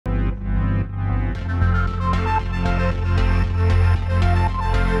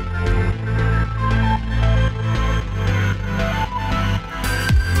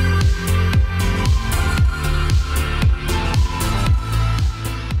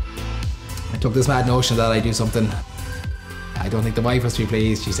Took this mad notion that I do something. I don't think the wife was too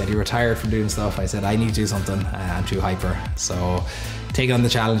pleased. She said, "You're retired from doing stuff." I said, "I need to do something. I'm too hyper." So taking on the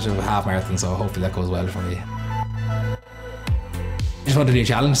challenge of a half marathon, so hopefully that goes well for me. I just wanted to do a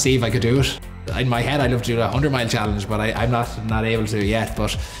challenge, see if I could do it. In my head, I'd love to do a 100-mile challenge, but I'm not able to yet.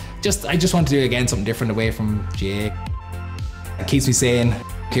 But I just want to do again something different away from GAA. It keeps me sane,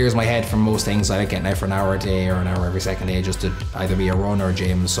 clears my head from most things. I like getting out for an hour a day or an hour every second day just to either be a run or a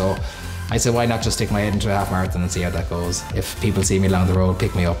gym. So I said, why not just stick my head into a half marathon and see how that goes. If people see me along the road,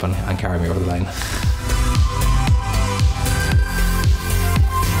 pick me up and carry me over the line.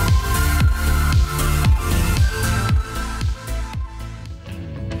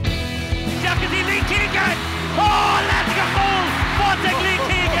 Lee Keegan! Oh, let's go! Vortex Lee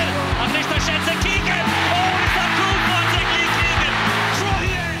Keegan! Und nicht unterschätzen Keegan! Oh, ist das cool, Vortex Lee Keegan!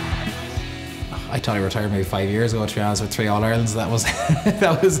 I thought I retired maybe 5 years ago, to be honest, with 3 All-Irelands. That was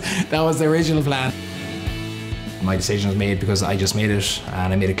that was the original plan. My decision was made because I just made it,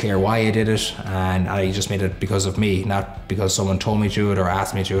 and I made it clear why I did it, and I just made it because of me, not because someone told me to it or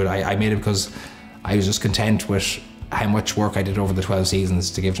asked me to it. I made it because I was just content with how much work I did over the 12 seasons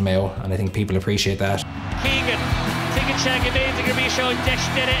to give to Mayo, and I think people appreciate that. Keegan, taking Shaggy amazing to be shown Dish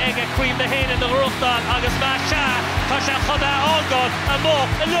did it and Queen the Hen in the Roughdog, August Masha, Tasha Khoda, all gone, and more,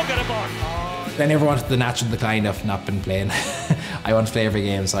 and look at the board. I never wanted the natural decline of not been playing. I want to play every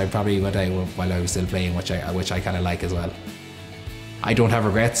game, so I probably went out while I was still playing, which I kind of like as well. I don't have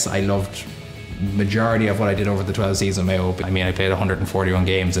regrets. I loved majority of what I did over the 12 seasons at Mayo. I mean, I played 141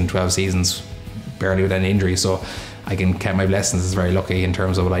 games in 12 seasons, barely with any injury, so I can count my blessings as very lucky in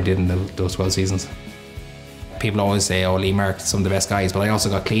terms of what I did in those 12 seasons. People always say, oh, Lee marked some of the best guys, but I also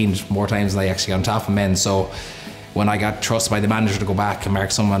got cleaned more times than I actually got on top of men. So when I got trusted by the manager to go back and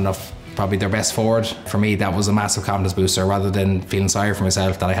mark someone of probably their best forward, for me that was a massive confidence booster. Rather than feeling sorry for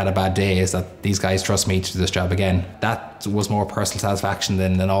myself that I had a bad day, is that these guys trust me to do this job again. That was more personal satisfaction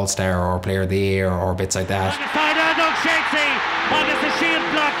than an all-star or player of the year or bits like that.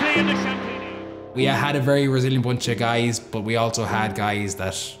 We had a very resilient bunch of guys, but we also had guys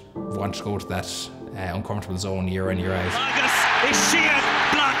that wanted to go to that uncomfortable zone year in, year out.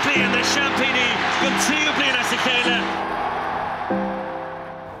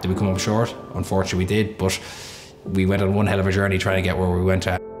 Did we come up short? Unfortunately we did, but we went on one hell of a journey trying to get where we went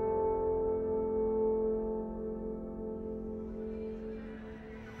at.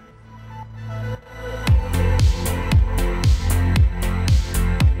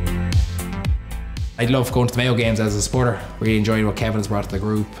 I love going to the Mayo games as a supporter. Really enjoying what Kevin's brought to the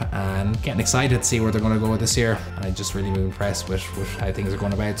group and getting excited to see where they're going to go this year. And I'm just really impressed with how things are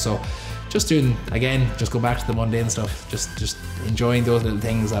going about. So just doing, again, just go back to the mundane stuff. Just enjoying those little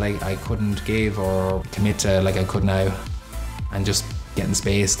things that I couldn't give or commit to like I could now. And just getting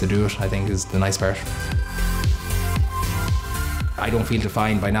space to do it, I think, is the nice part. I don't feel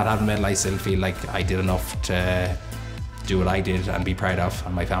defined by not having a medal. I still feel like I did enough to do what I did and be proud of,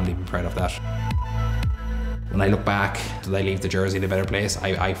 and my family be proud of that. When I look back, did I leave the jersey in a better place?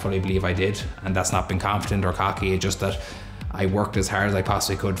 I fully believe I did, and that's not been confident or cocky, it's just that I worked as hard as I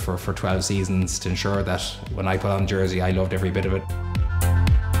possibly could for 12 seasons to ensure that when I put on the jersey, I loved every bit of it.